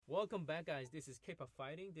welcome back, guys. This is K-pop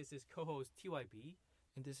Fighting. This is co-host TYB.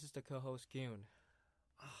 And this is the co-host Gyun.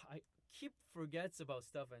 I keep forgets about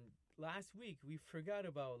stuff, and last week we forgot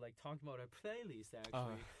about talking about our playlist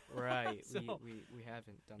actually. Right. So, we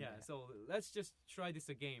haven't done that. Yeah, so let's just try this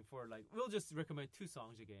again for we'll just recommend 2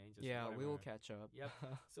 songs again. Just yeah, whatever. we will catch up. Yep.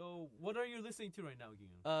 So what are you listening to right now,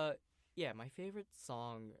 Gyun? Yeah, my favorite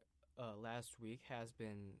song last week has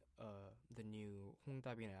been the new Hong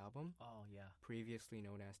Da-bin album. Oh yeah. Previously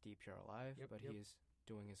known as Deep Pure Alive, but he is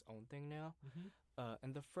doing his own thing now. Mm-hmm.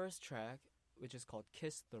 And the first track, which is called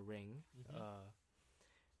Kiss the Ring,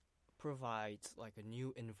 provides a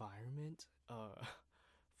new environment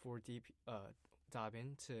for Deep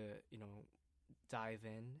Da-bin to dive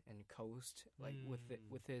in and coast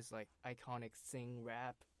with his iconic sing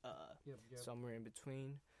rap somewhere in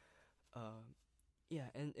between. Yeah,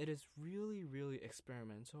 and it is really, really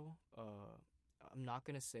experimental. I'm not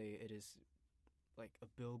gonna say it is a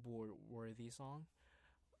Billboard worthy song,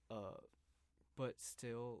 but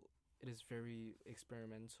still it is very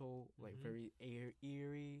experimental, very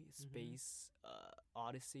eerie space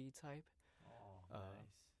odyssey type. Oh, nice.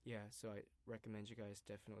 Yeah, so I recommend you guys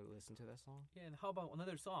definitely listen to that song. Yeah, and how about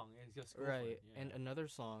another song? It's just right. Yeah. And another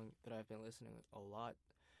song that I've been listening a lot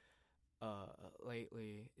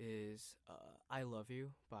lately is I Love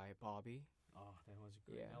You by Bobby. Oh, that was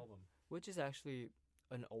a great album. Which is actually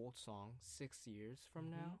an old song, 6 years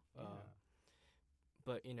from now. Yeah.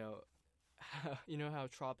 But you know how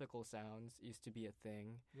tropical sounds used to be a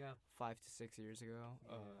thing. Yeah. 5 to 6 years ago.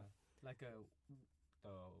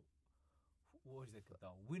 What is it? The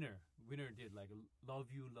Winner did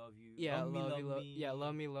Love You, Love You. Yeah, Love Me. Yeah,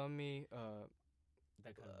 Love Me.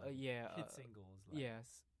 That kind of hit singles.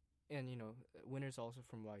 Yes, and Winner's also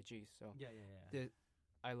from YG. So yeah.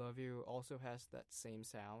 I Love You also has that same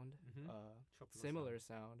sound, similar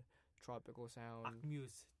sound, tropical sound.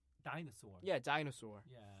 Akmu's Dinosaur. Yeah, Dinosaur.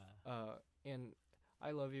 Yeah. And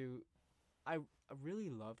I Love You, I really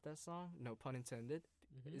love that song. No pun intended.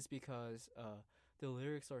 It's because the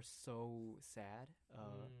lyrics are so sad.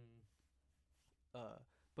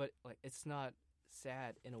 But it's not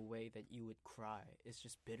sad in a way that you would cry. It's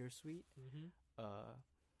just bittersweet.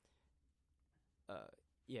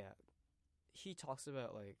 Yeah. He talks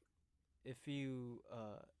about if you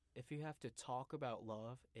have to talk about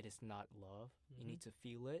love, it is not love. You need to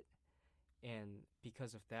feel it, and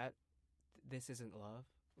because of that, this isn't love.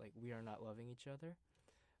 We are not loving each other,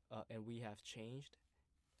 and we have changed,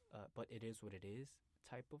 but it is what it is.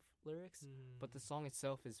 Type of lyrics, but the song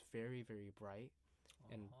itself is very, very bright,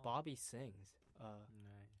 and Bobby sings.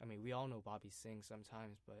 Nice. I mean, we all know Bobby sings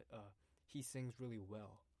sometimes, but he sings really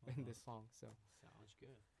well in this song. So sounds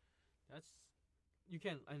good. You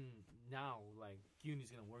can, and now Gyun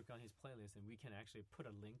is gonna work on his playlist, and we can actually put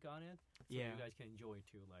a link on it, so you guys can enjoy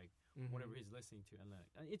too, whatever he's listening to, and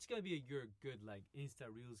it's gonna be your good Insta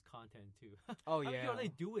Reels content too. Oh I mean, yeah, you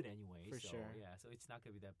already do it anyway, for so, sure. Yeah, so it's not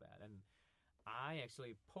gonna be that bad. And I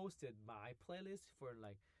actually posted my playlist for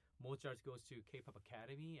Mozart Goes to K-pop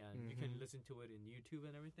Academy, and you can listen to it in YouTube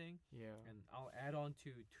and everything. Yeah, and I'll add on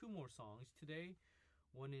to 2 more songs today.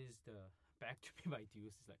 One is the Back to Me by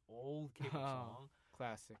Deuce. It's old K-pop song.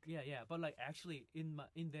 Classic. Yeah. But actually in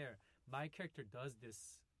there, my character does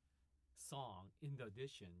this song in the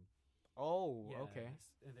audition. Oh, Yeah, okay.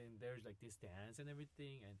 And then there's this dance and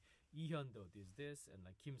everything, and Lee Hyun-do does this, and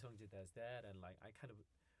Kim Sung-jae does that, and I kind of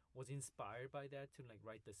was inspired by that to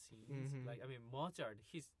write the scenes. I mean, Mozart,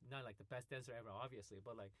 he's not the best dancer ever, obviously,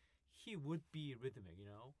 but he would be rhythmic,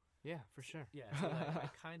 Yeah, for sure. Yeah, so I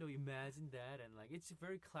kind of imagine that, and it's a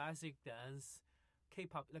very classic dance,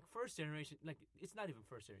 K-pop, first generation. It's not even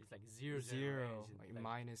first generation. It's zero generation,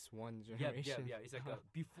 minus one generation. Yeah. It's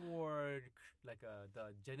before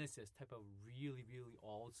the Genesis type of really, really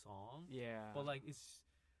old song. Yeah. But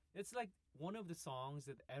it's one of the songs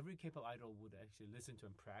that every K-pop idol would actually listen to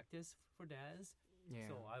and practice for dance. Yeah.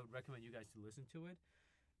 So I would recommend you guys to listen to it.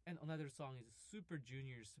 And another song is Super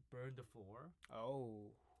Junior's "Burn the Floor."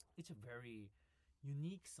 Oh. It's a very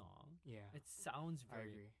unique song. Yeah. It sounds I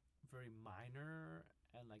agree. very minor,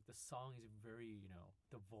 and the song is very,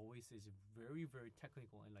 the voice is very, very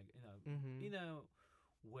technical, and in a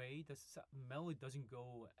way the melody doesn't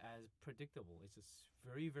go as predictable. It's just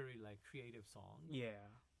very, very creative song.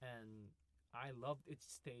 Yeah. And I loved its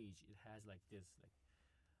stage. It has this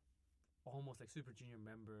almost Super Junior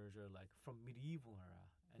members are from medieval era,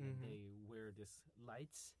 and then they wear this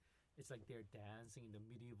lights. It's they're dancing in the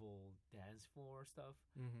medieval dance floor stuff,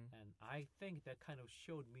 and I think that kind of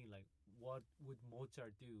showed me what would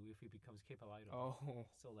Mozart do if he becomes K-pop idol. Oh.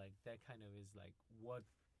 So that kind of is what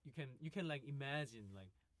you can imagine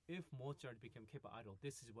if Mozart became K-pop idol,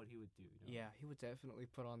 this is what he would do. You know? Yeah, he would definitely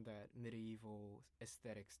put on that medieval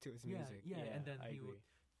aesthetics to his music. Yeah, and then I he agree. would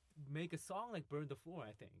make a song like "Burn the Floor."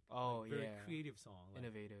 I think. Oh, like, very yeah. creative song. Like,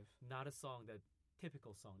 Innovative. not a song that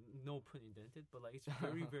typical song. No pun intended, but like it's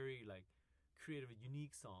very very like creative,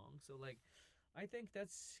 unique song. So like, I think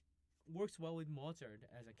that's works well with Mozart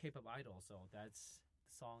as a K-pop idol. So that's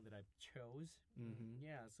the song that I chose. Mm-hmm.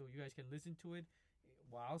 Yeah, so you guys can listen to it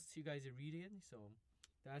whilst you guys are reading. So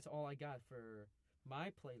that's all I got for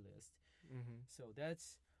my playlist. Mm-hmm. So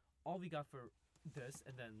that's all we got for this.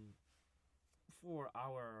 And then for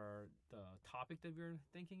the topic that we're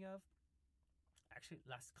thinking of, actually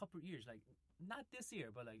last couple of years, like not this year,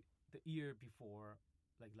 but like the year before,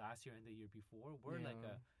 like last year and the year before, were like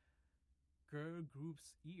a girl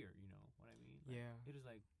group's year. You know what I mean? Like, Yeah. It is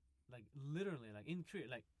like literally like in Korea,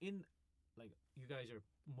 like in like you guys are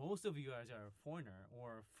most of you guys are foreigner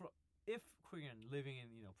or if Korean living in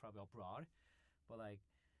probably abroad, but like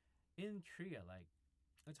in Korea, like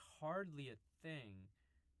it's hardly a thing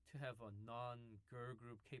to have a non-girl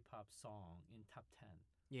group K-pop song in top 10.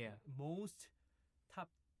 Yeah. Like, most top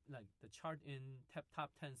like the chart in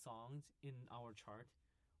top 10 songs in our chart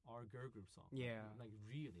are girl group songs. Yeah. Like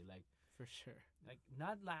really like For sure. like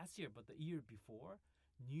not last year but the year before,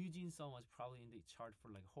 New Jeans song was probably in the chart for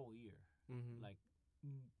like whole year. Mm-hmm. Like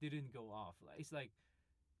didn't go off. Like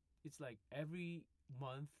it's like every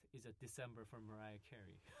month is a December for Mariah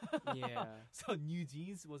Carey. Yeah. So New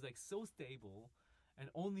Jeans was like so stable, and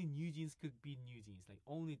only New Jeans could beat New Jeans. Like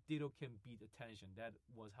only Ditto can beat Attention. That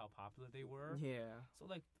was how popular they were. Yeah. So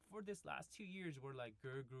like for this last 2 years, were like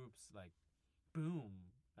girl groups like boom,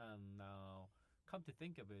 and now come to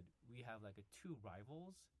think of it, we have like two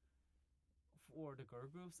rivals for the girl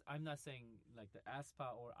groups. I'm not saying like the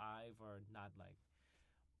aespa or IVE are not like,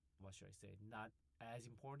 what should I say, not as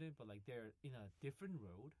important, but like they're in a different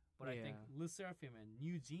road. But I think Yeah. Sserafim and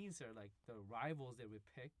New Jeans are like the rivals that we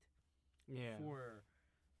picked Yeah. for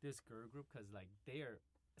this girl group, because like they are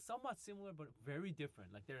somewhat similar but very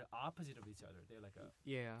different. Like they're opposite of each other. They're like a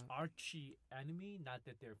Yeah. archie enemy, not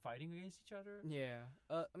that they're fighting against each other. Yeah.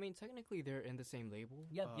 I mean, technically, they're in the same label.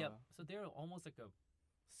 Yep. So they're almost like a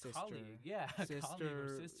Sister. colleague. Yeah, colleague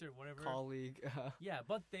or sister, whatever. Colleague. Yeah,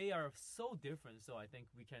 but they are so different. So I think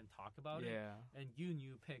we can talk about it. Yeah. And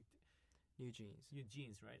you picked New Jeans. New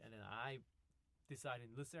Jeans, right? And then I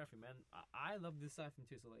decided Sserafim, and I love Sserafim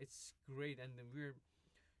too. So like, it's great. And then we're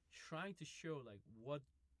trying to show like what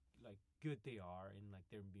like good they are in like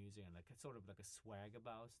their music and like sort of like a swag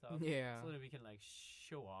about stuff. Yeah. So that we can like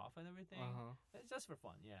show off and everything. Uh-huh. It's just for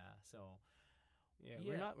fun, yeah. So Yeah,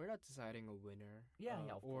 Yeah. we're not deciding a winner. Yeah,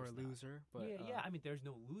 of or course a not. loser, but yeah. I mean, there's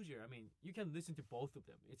no loser. I mean, you can listen to both of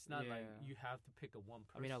them. It's not like Yeah. you have to pick a one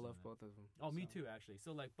person. I mean, I love both of them. Oh, me so. too, actually.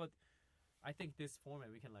 So like, but I think this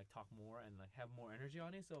format we can like talk more and like have more energy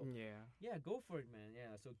on it. So Yeah. yeah, go for it, man.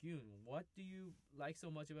 Yeah. So Gyun, what do you like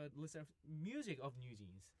so much about music of New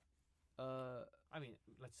Jeans? I mean,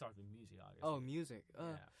 let's start with music, obviously. Oh, music.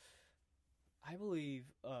 Yeah. I believe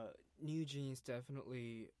New Jeans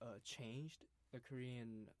definitely changed the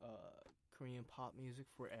Korean pop music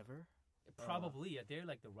forever. Probably, yeah. They're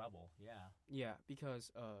like the rebel. Yeah. Yeah,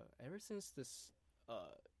 because ever since this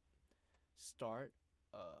start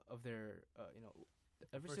of their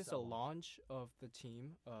ever first since album. the launch of the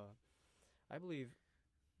team, I believe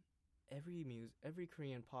every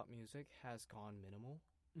Korean pop music has gone minimal.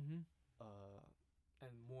 Mm-hmm. Uh,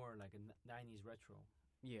 And more like a 90s retro.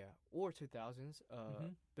 yeah, or 2000s.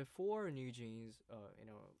 Mhm. Before New Jeans,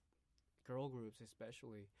 girl groups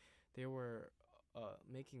especially, they were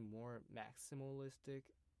making more maximalistic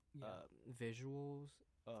Yeah. visuals,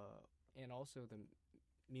 and also the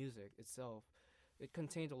music itself. It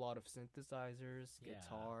contained a lot of synthesizers, Yeah.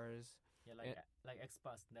 guitars. Yeah, like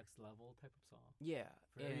Xbox Next Level type of song. Yeah,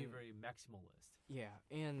 Very, and, very maximalist. yeah,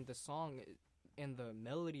 and the song and the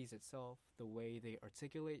melodies itself, the way they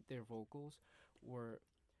articulate their vocals, were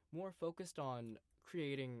more focused on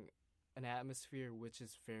creating an atmosphere which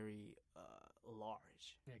is very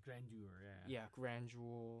large. Yeah, grandeur, yeah. Yeah,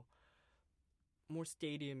 grandeur, more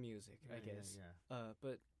stadium music, I Yeah, guess. Yeah.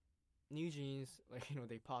 But New Jeans, like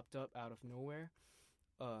they popped up out of nowhere,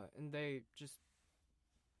 and they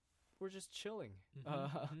were just chilling.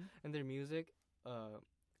 Mhm. And their music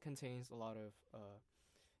contains a lot of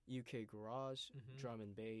UK garage, Mhm. drum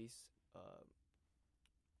and bass,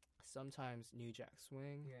 sometimes New Jack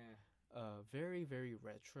Swing. Yeah. Very, very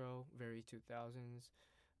retro, very 2000s,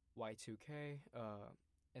 Y2K,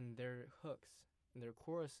 and their hooks and their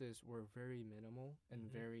choruses were very minimal and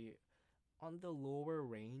Mhm. very on the lower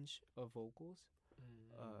range of vocals.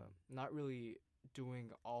 Mhm. Not really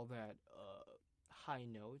doing all that high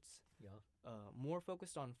notes, Yeah. more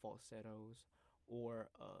focused on falsettos or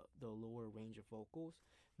the lower range of vocals.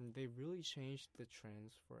 And they really changed the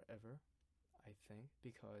trends forever, I think,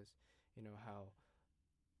 because you know how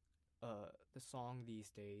the song these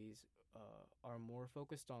days are more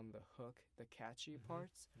focused on the hook, the catchy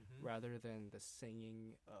parts, rather than the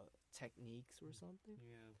singing techniques or something.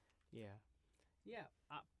 Yeah. Yeah. Yeah,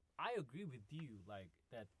 I agree with you, like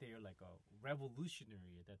that they're like a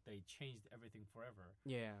revolutionary, that they changed everything forever.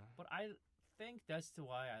 Yeah. But I think that's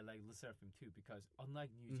why I like Le Sserafim too, because unlike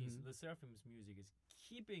New Jeans, Le Sserafim's music is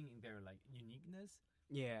keeping their like uniqueness.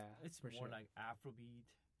 Yeah. It's for more sure. like Afrobeat,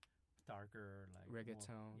 darker, like Reggaeton.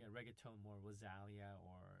 More, yeah, reggaeton, more Rosalia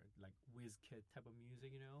or like Wizkid type of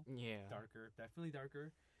music, Yeah. darker, definitely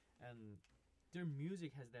darker, and their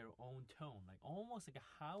music has their own tone, like almost like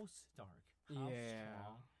a house dark, house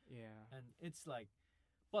strong, Yeah. and it's like,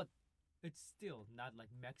 but it's still not like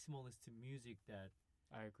maximalistic music that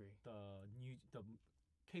I agree. the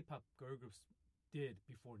K-pop girl groups did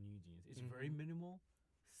before New Jeans. It's very minimal,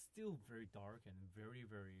 still very dark and very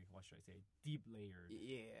very, what should I say, deep layered.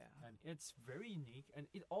 Yeah. And it's very unique, and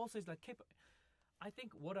it also is like K-pop. I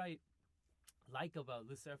think what I like about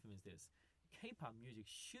Le Sserafim is this: K-pop music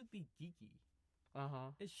should be geeky.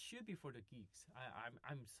 It should be for the geeks.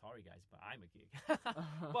 I'm sorry guys, but I'm a geek.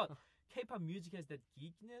 But K-pop music has that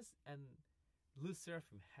geekiness, and Le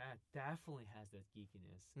Sserafim definitely has that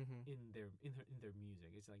geekiness in their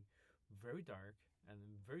music. It's like very dark and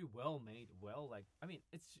very well made. Well, like, I mean,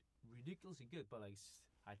 it's ridiculously good, but like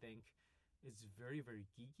I think it's very very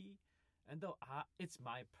geeky. And though it's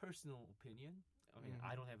my personal opinion, I mean,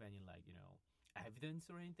 I don't have any like evidence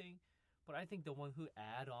or anything. But I think the one who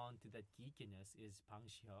add on to that geekiness is Bang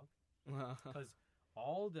Si-hyuk, because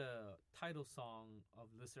all the title song of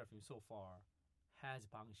Le Sserafim so far has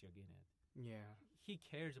Bang Si-hyuk in it. Yeah. He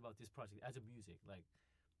cares about this project as a music. Like,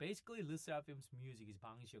 basically, Le Serafim's music is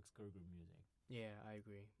Bang Si-hyuk's girl group music. Yeah, I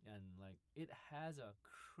agree. And like, it has a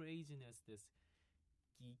craziness, this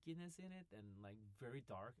geekiness in it, and like very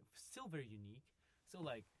dark, still very unique. So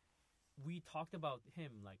like, we talked about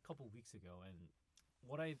him like a couple weeks ago, and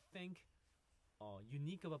what I think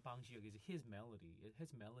unique about Bang Si-hyuk is his melody. His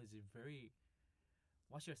melody is very,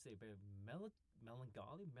 what should I say, very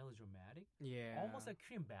melancholy, melodramatic. Yeah. Almost like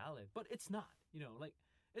Korean ballad, but it's not. Like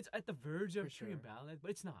it's at the verge of For Korean sure. ballad, but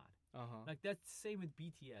it's not. Like that's same with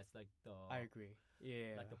BTS. Like I agree.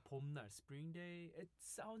 Yeah. like the 봄날, Spring Day. It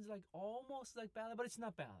sounds like almost like ballad, but it's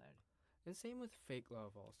not ballad. And same with Fake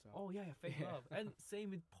Love also. Oh yeah, Fake Yeah. Love, and same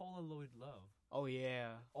with Polaroid Love. Oh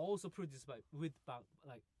yeah. Also produced by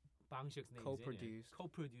Bang Si-hyuk's name Co-produced.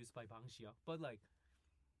 Co-produced by Bang Si-hyuk, but like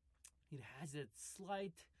it has that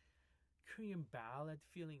slight Korean ballad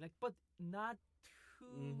feeling, like, but not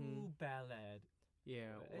too ballad.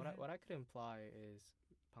 Yeah. It What I could imply is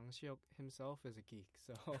Bang Si-hyuk himself is a geek.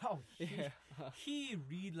 So Oh, yeah. he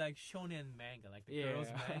read like shonen manga, like the Yeah. girls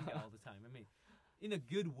manga all the time. I mean, in a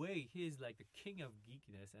good way, he's like the king of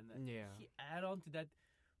geekiness, and then Yeah. he add on to that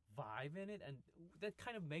vibe in it, and that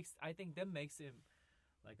kind of makes, I think that makes him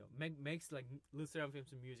like makes like Le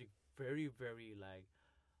Serafim's music very very like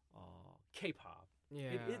K-pop.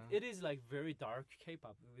 Yeah. It is like very dark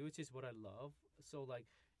K-pop, which is what I love. So like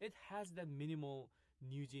it has that minimal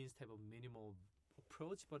New Jeans type of minimal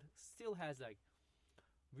approach, but still has like,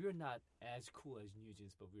 we're not as cool as New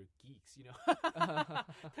Jeans, but we're geeks,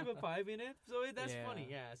 type of vibe in it. So that's Yeah. funny,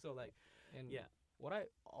 yeah. So like, And yeah. what I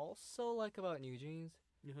also like about New Jeans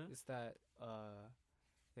Uh-huh. is that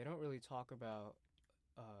they don't really talk about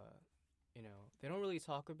they don't really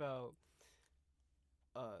talk about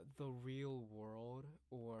the real world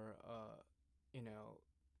or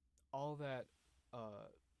all that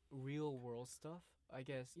real world stuff, I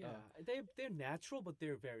guess. Yeah, they're natural, but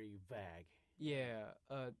they're very vague. Yeah,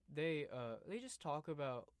 they just talk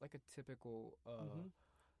about like a typical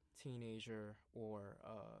teenager or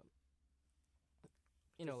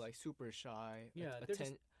like super shy, Yeah, they're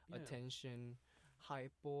just- yeah. attention,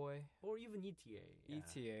 hype boy, Or even ETA. Yeah.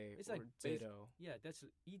 ETA, It's or like basi- ditto. Yeah, that's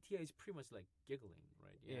ETA is pretty much like giggling,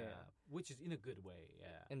 right? Yeah. Which is in a good way.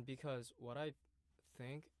 Yeah. And because what I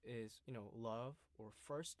think is, love or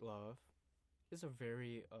first love is a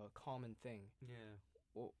very common thing, Yeah.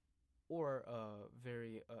 or a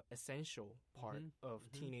very essential part Mhm, of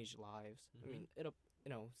mhm. teenage lives. I Mhm.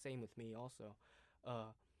 mean, same with me also.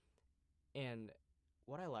 And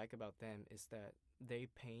what I like about them is that they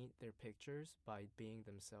paint their pictures by being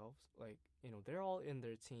themselves. Like, they're all in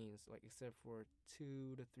their teens, like except for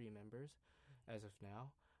 2 to 3 members as of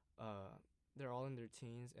now. They're all in their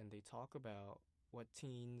teens, and they talk about what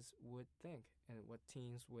teens would think and what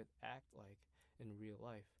teens would act like in real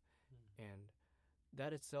life. And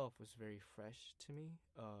that itself was very fresh to me.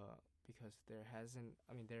 Because there hasn't.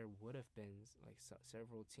 I mean, there would have been like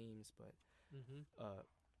several teams, but Mm-hmm.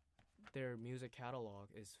 their music catalog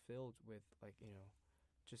is filled with like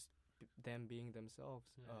just them being themselves.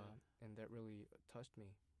 And that really touched me.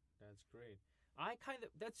 That's great.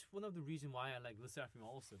 That's one of the reasons why I like the Sserafim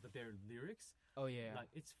also, that their lyrics, Oh yeah. like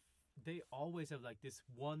they always have like this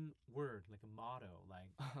one word, like a motto,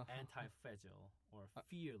 like anti-fragile or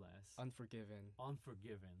fearless, Unforgiven.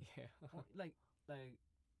 unforgiven, Yeah. or like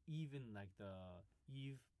even like the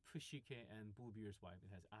Eve Prishike and Bluebeard's wife.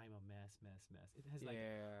 It has I'm a mess, mess, mess. It has like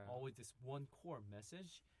Yeah. always this one core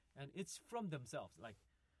message, and it's from themselves. Like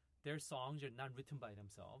their songs are not written by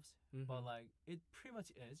themselves, but Mhm. like it pretty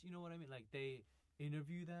much is. You know what I mean? Like they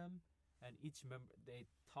interview them, and each member they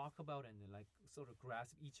talk about and they like sort of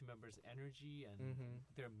grasp each member's energy and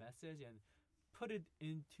Mhm. their message and put it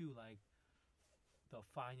into like the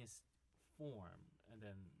finest form, and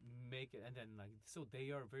then make it, and then like so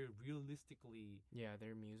they are very realistically Yeah,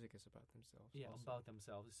 their music is about themselves. Also. about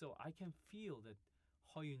themselves. So I can feel that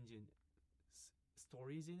Hoyunjin's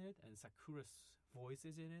stories in it and Sakura's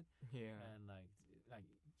voices in it, Yeah. and like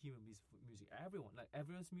Himumi's music,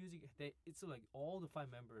 everyone's music. It's like all the five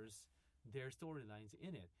members, their storylines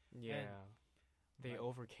in it. Yeah. They like-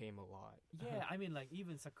 overcame a lot. Yeah, I mean like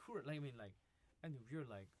even Sakura. Like, I mean like, and you're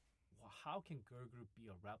like, well, how can girl group be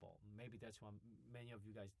a rebel? Maybe that's what many of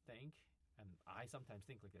you guys think, and I sometimes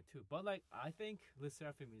think like that too. But like I think Le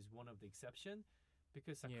Sserafim is one of the exception,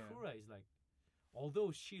 because Sakura is like,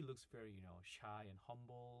 although she looks very shy and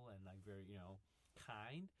humble and like very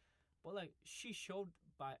kind, but like she showed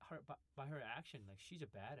by her action like she's a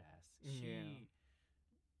badass. She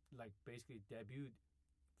like basically debuted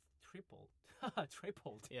tripled.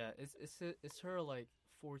 Yeah, it's her like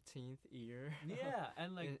 14th year. Yeah,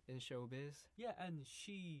 and like in showbiz. yeah, and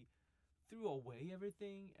she threw away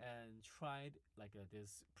everything and tried like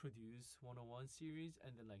this Produce 101 series,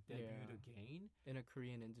 and then like debuted again in a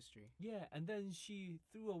Korean industry. Yeah, and then she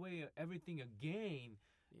threw away everything again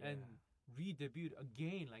and re-debuted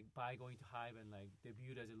again, like by going to Hive and like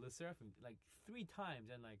debuted as a Le Sserafim like 3 times,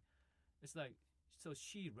 and like it's like so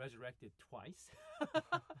she resurrected twice.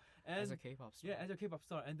 And as a K-pop star. Yeah, as a K-pop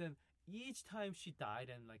star, and then each time she died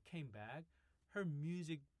and like came back, her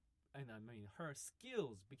music and I mean her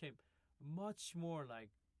skills became much more like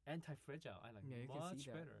anti-fragile and like you can much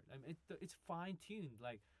see that. better. I mean, it's fine-tuned,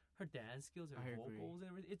 like her dance skills, her I vocals, agree. and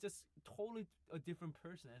everything. It's just totally a different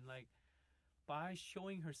person. And like by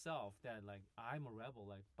showing herself that like I'm a rebel,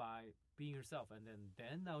 like by being herself, and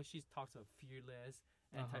then now she talks of fearless,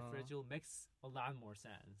 anti-fragile, makes a lot more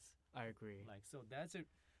sense. I agree. Like so that's a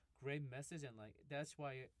great message, and like that's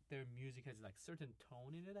why their music has like certain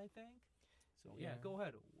tone in it, I think. So yeah, go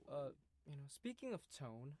ahead. Speaking of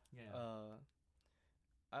tone,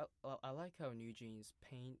 I like how New Jeans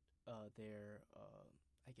paint their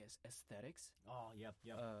I guess aesthetics. Oh, yep.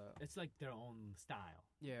 It's like their own style.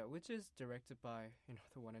 Yeah, which is directed by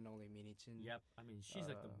the one and only Minijin. Yep. I mean, she's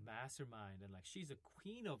like the mastermind, and like she's the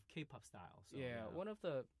queen of K-pop style. So, one of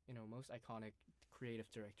the most iconic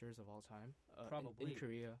creative directors of all time. Probably in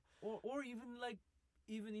Korea, or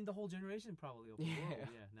even in the whole generation, probably of the world.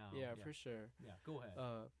 Yeah, now. Yeah, for sure. Yeah, go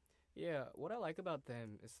ahead. What I like about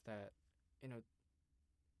them is that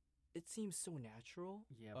it seems so natural.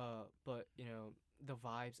 Yeah. But the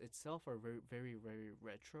vibes itself are very, very, very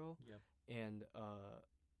retro. Yep. And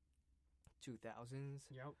 2000s.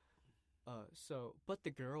 Yep. But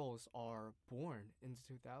the girls are born in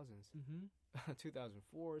the 2000s. Mm-hmm.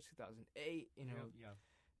 2004, 2008.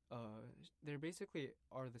 They basically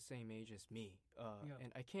are the same age as me.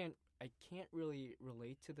 And I can't really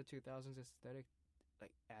relate to the 2000s aesthetic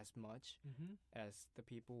like as much as the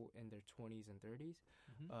people in their 20s and 30s.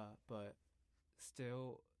 But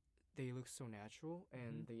still, they look so natural,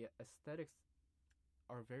 and the aesthetics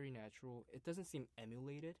are very natural. It doesn't seem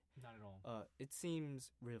emulated. Not at all. It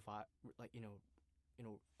seems like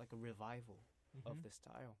a revival of the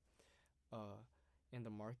style. And the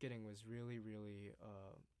marketing was really, really,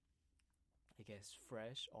 I guess,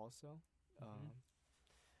 fresh. Also,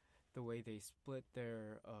 the way they split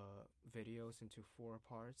their videos into 4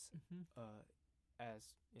 parts,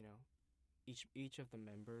 as each of the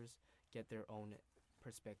members get their own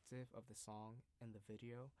perspective of the song and the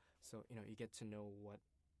video, so you get to know what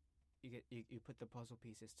you put the puzzle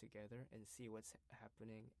pieces together and see what's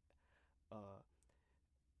happening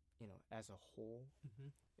as a whole.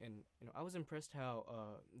 And I was impressed how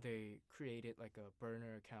they created like a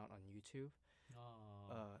burner account on YouTube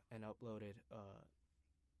and uploaded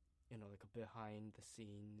like a behind the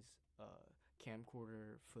scenes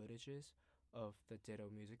camcorder footages of the Ditto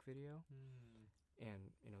music video.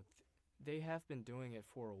 and they have been doing it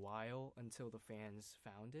for a while until the fans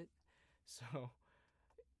found it. So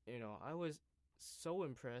I was so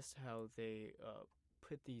impressed how they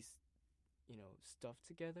put these stuff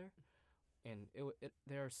together, and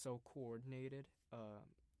they are so coordinated.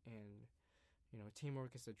 And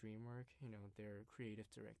teamwork is a dream work. Their creative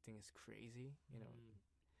directing is crazy.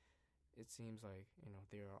 It seems like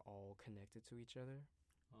they are all connected to each other.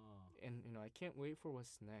 And I can't wait for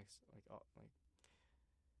what's next. Like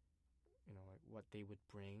what they would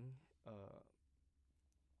bring.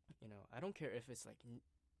 I don't care if it's like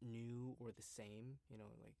new or the same.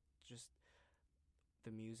 Like just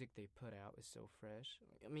the music they put out is so fresh.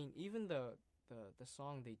 I mean, even the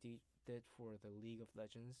song they did for the League of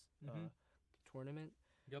Legends tournament.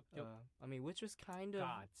 Yep. I mean, which was kind of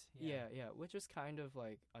which was kind of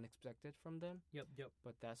like unexpected from them. Yep.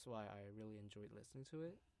 But that's why I really enjoyed listening to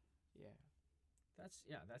it. Yeah. That's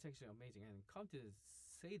actually amazing. And come to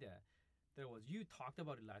say that, you talked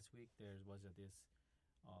about it last week. There was this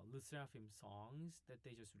Le Sserafim songs that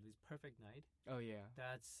they just released, Perfect Night. Oh yeah.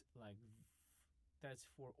 That's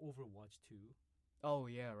for Overwatch 2. Oh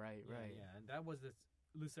yeah, right. Yeah, and that was the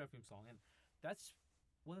Le Sserafim song, and that's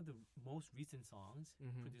one of the most recent songs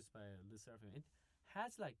produced by Le Sserafim. It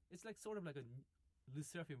has it's sort of like a Le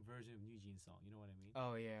Sserafim version of New Jeans song. You know what I mean?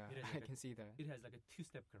 Oh yeah, I can see that. It has like a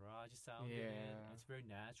two-step garage sound in it. It's very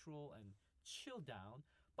natural and chilled down,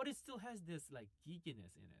 but it still has this like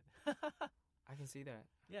geekiness in it. I can see that.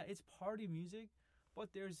 Yeah, it's party music,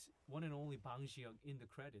 but there's one and only Bang Ji-hyuk in the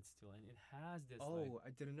credits still, and it has this. Oh,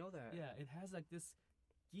 I didn't know that. Yeah, it has like this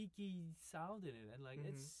geeky sound in it, and like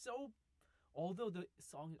it's so. Although the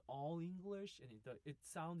song is all English and it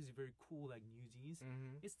sound is very cool like New Jeans,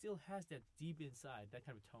 it still has that deep inside, that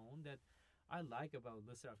kind of tone that I like about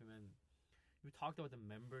Le Sserafim. And we talked about the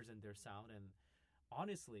members and their sound, and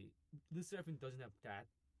honestly, Le Sserafim doesn't have that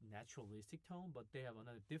naturalistic tone, but they have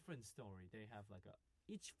another different story. They have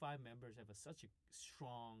each 5 members have such a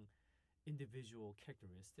strong individual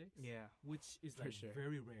characteristics, which is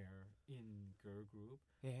very rare in girl group.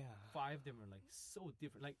 5 of them are like so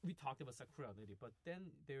different. Like we talked about Sakura already, but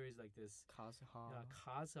then there is like this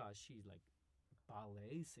Kaza. She's like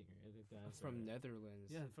ballet singer, dancer from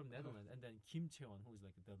Netherlands. Yeah, from Netherlands. And then Kim Cheon, who's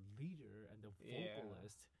like the leader and the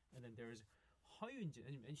vocalist. And then there's Hyunjin,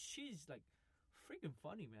 and she's like freaking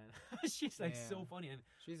funny, man. She's like so funny, and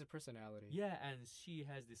she's a personality. Yeah, and she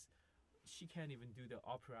has this. She can't even do the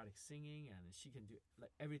operatic singing, and she can do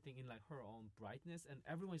like everything in like her own brightness, and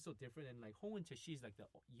everyone's so different. And like Hong Eun-chae, she's like the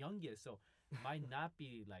youngest, so might not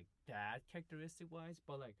be like that characteristic wise,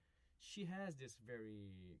 but like she has this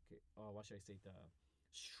very what should I say, the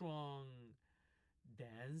strong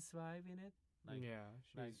dance vibe in it.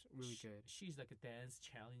 Like she's really good. She's like a dance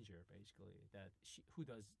challenger basically, who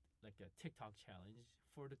does like a TikTok challenge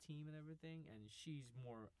for the team and everything, and she's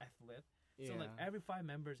more athletic. So like every 5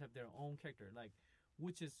 members have their own character, like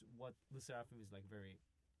which is what Le Sserafim is like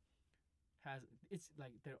it's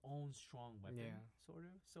like their own strong weapon, sort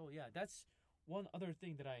of. So yeah, that's one other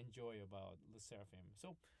thing that I enjoy about Le Sserafim.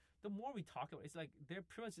 So the more we talk about it, it's like they're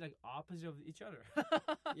pretty much like opposite of each other.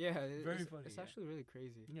 Very funny. It's actually really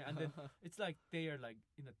crazy. Yeah, and then it's like they are like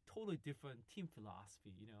in a totally different team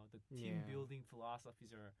philosophy. The team building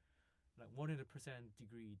philosophies are like 100%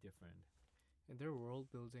 degree different. And their world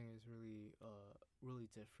building is really, really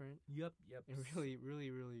different. Yep. And really, really,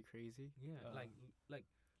 really crazy. Yeah, like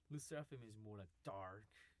Le Sserafim is more like dark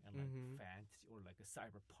and like fantasy or like a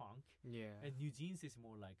cyberpunk. Yeah. And New Jeans is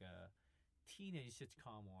more like a teenage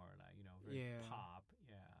sitcom or like very pop.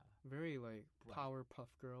 Yeah. Very like Powerpuff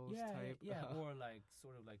Girls type. Yeah, or like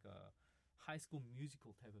sort of like a High School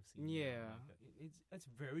Musical type of scene. Yeah. It's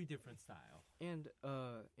very different style. And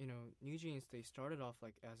New Jeans, they started off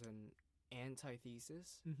like as an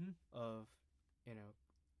antithesis of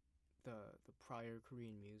the prior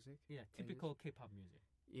Korean music. Yeah, typical K-pop music.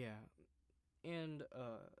 Yeah, and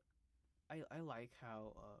I like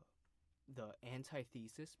how the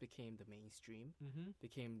antithesis became the mainstream,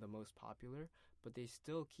 became the most popular, but they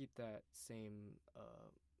still keep that same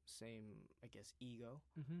I guess ego.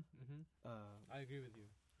 I agree with you.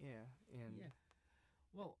 Yeah, and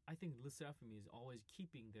well, I think Le Sserafim is always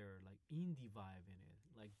keeping their like indie vibe in it.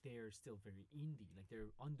 Like they're still very indie, like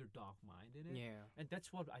they're underdog mind in it. Yeah, and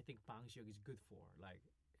that's what I think Bang Ji-hyuk is good for. Like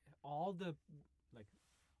all the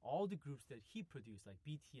groups that he produced, like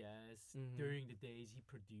BTS during the days he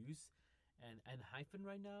produced, and Hyphen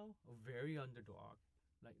right now, are very underdog.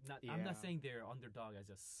 Like I'm not saying they're underdog as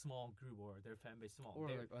a small group or their fan base small, or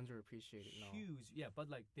they're like underappreciated. Huge,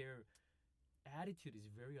 but like their attitude is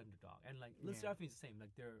very underdog, and like Le Sserafim is the same.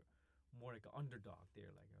 Like they're more like an underdog.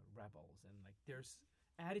 They're like a rebels and like there's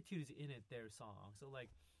attitudes in it. Their song, so like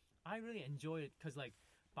I really enjoy it because like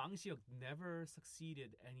Bang Xiok never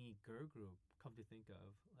succeeded any girl group. Come to think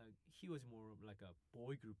of, like he was more like a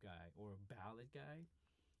boy group guy or a ballad guy,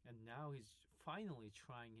 and now he's finally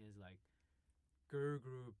trying his like girl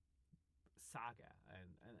group saga,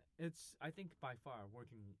 and it's I think by far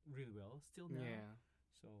working really well still now. Yeah.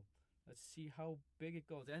 So let's see how big it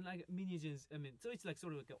goes. And like Mini Jin's, I mean, so it's like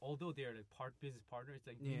sort of like although they're like business partner, it's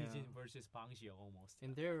like Mini Yeah. Jin versus Bang Xiao almost.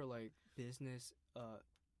 And their like business,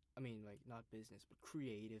 I mean like not business, but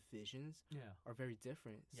creative visions yeah, are very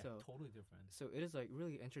different. yeah, So totally different. so it is like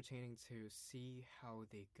really entertaining to see how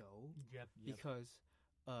they go Yep. because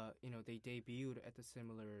you know they debuted at the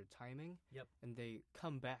similar timing. Yep. And they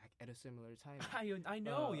come back at a similar timing. I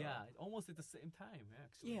know, yeah, almost at the same time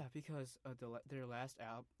actually. Yeah, because their last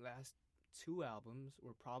two albums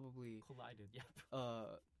were probably collided. Yep.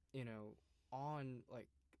 you know on like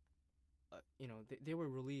you know they were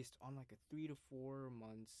released on like a 3 to 4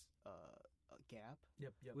 months gap,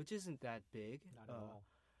 Yep. which isn't that big. Not at all.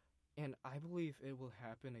 And I believe it will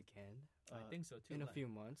happen again. I think so too. In a like, few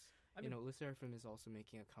months. I mean, You know, Sserafim is also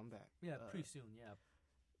making a comeback. yeah, pretty soon. Yeah,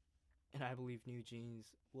 And I believe New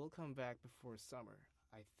Jeans will come back before summer.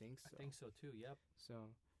 I think so. I think so too. Yep. So,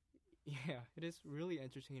 yeah, it is really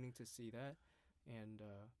entertaining to see that. And,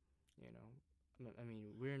 you know, I mean,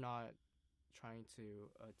 we're not trying to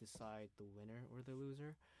decide the winner or the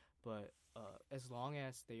loser, but as long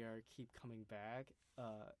as they are keep coming back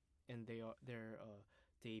and their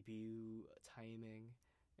debut timing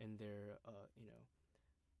and their,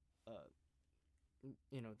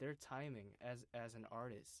 you know, their timing as an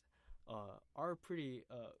artist are pretty,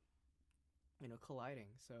 you know, colliding.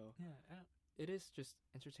 So Yeah. it is just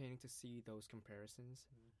entertaining to see those comparisons.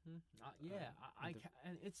 Yeah, I the- can,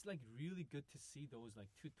 and it's like really good to see those like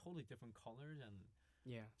two totally different colors and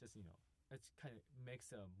Yeah. just it's kind of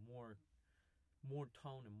makes a more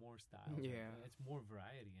tone and more style. Yeah. It's more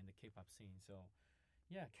variety in the K-pop scene. So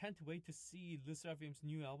yeah, can't wait to see Le Sserafim's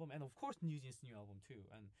new album and of course New Jeans' new album too.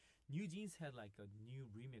 And New Jeans had like a new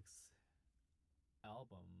remix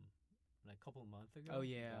album like a couple of months ago. Oh,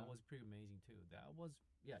 yeah. That was pretty amazing too. That was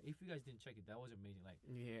if you guys didn't check it, that was amazing. Like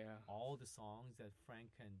Yeah. all the songs that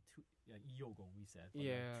Frank and Yogo we said, but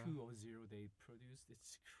Yeah. like 200 they produced,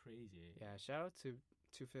 it's crazy. Yeah, shout out to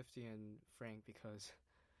 250 and Frank because,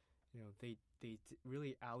 you know, they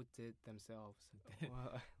really outdid themselves.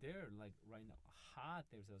 Well, They're like right now hot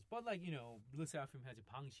themselves, but like Le Sserafim has a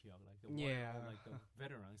Bang Xiao, like the Yeah. like the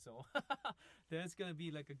veteran, so that's gonna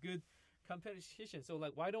be like a good competition. So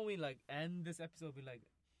like, why don't we like end this episode with like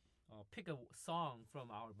pick a song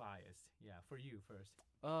from our bias? Yeah, for you first.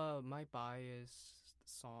 my bias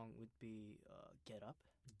song would be Get Up,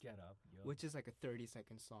 Get Up, yo. which is like a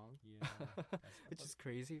 30-second song. Yeah, Which is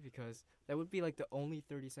crazy because that would be like the only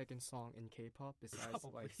 30-second song in K-pop besides like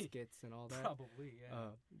Probably. skits and all that. probably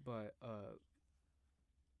But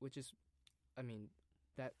which is, I mean,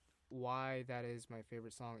 that why that is my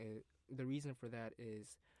favorite song is the reason for that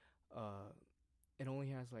is, it only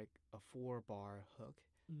has like a 4-bar hook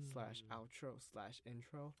slash outro slash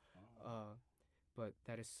intro, Oh. but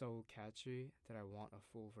that is so catchy that I want a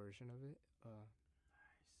full version of it. Nice.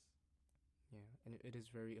 Yeah, and it is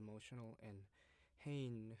very emotional. And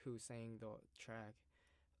Hain, who sang the track,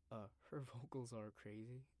 her vocals are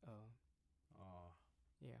crazy. Oh.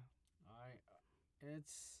 Yeah.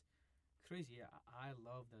 It's crazy. Yeah, I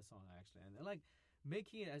love that song actually, and like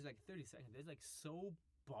making it as like 30 seconds. It's like so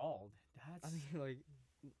bald. That's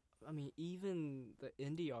I mean, even the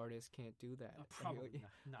indie artists can't do that. probably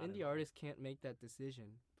not Indie at all. artists can't make that decision,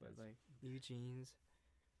 but That's- like New Jeans.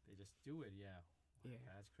 They just do it. Yeah. Yeah.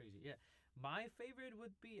 That's crazy. Yeah. My favorite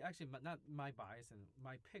would be actually not my bias, and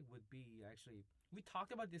my pick would be actually we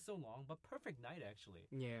talked about this so long, but Perfect Night actually.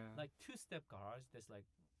 Yeah. Like two-step guards. That's like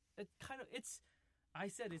I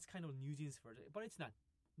said it's kind of New Jeans version, but it's not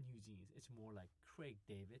New Jeans. It's more like Craig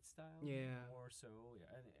David style. Yeah. More so. Yeah.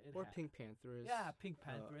 And it or Pink Panthers. Yeah, Pink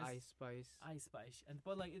Panthers. Ice Spice. Ice Spice,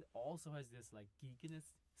 but like it also has this like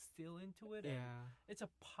geekiness still into it. And Yeah. it's a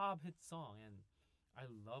pop hit song, and I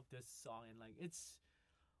love this song. And like it's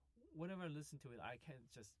whenever I listen to it, I can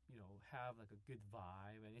just have like a good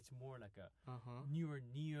vibe, and it's more like a newer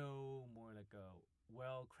neo, more like a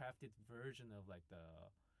well crafted version of like the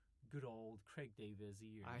good old Craig Davis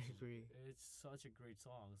years. I agree. It's such a great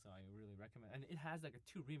song, so I really recommend. And it has like a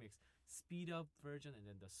 2 remix, speed up version and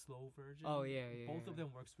then the slow version. Oh, yeah. Both of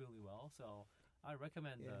them works really well, so I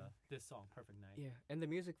recommend Yeah. this song, Perfect Night. Yeah, and the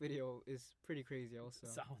music video is pretty crazy also.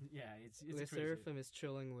 Sound, yeah, it's Le crazy. Sserafim is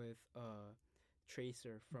chilling with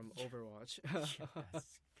Tracer from Overwatch. Yes, kind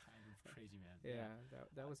of crazy, man. Yeah,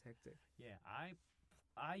 that was hectic. Yeah,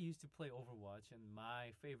 I used to play Overwatch, and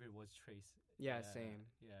my favorite was Trace. Yeah, same.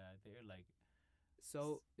 Yeah, they're like.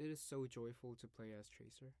 So it is so joyful to play as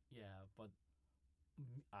Tracer. Yeah, but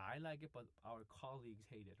I like it, but our colleagues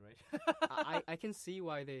hate it, right? I can see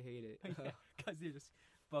why they hate it. Because they're just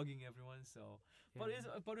bugging everyone. So, Yeah.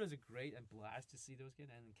 but it was a great and blast to see those kids,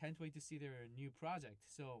 and can't wait to see their new project.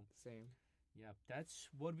 So, Same. yeah, that's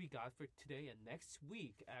what we got for today. And next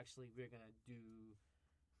week, actually, we're gonna do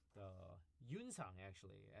the Yun Sang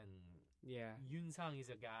actually, and Yeah. Yun Sang is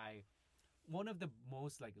a guy, one of the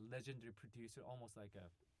most like legendary producer, almost like a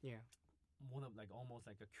Yeah. one of like almost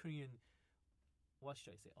like a Korean. What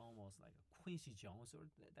should I say? Almost like a Quincy Jones or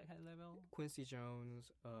that kind of level Quincy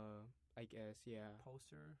Jones, I guess, yeah.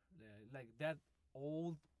 poster, like that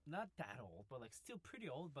old, not that old, but like still pretty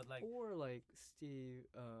old, but like Or like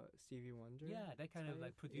Stevie Wonder. yeah, that kind of type?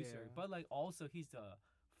 like producer. Yeah. But like also he's the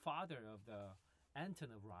father of the Anton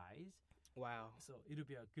of Rise, Wow. so it'll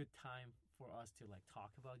be a good time for us to like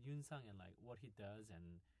talk about Yun Sang and like what he does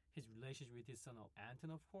and his relationship with his son of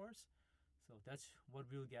Anton, of course. So that's what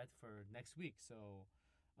we'll get for next week. So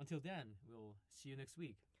until then, we'll see you next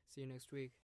week. See you next week.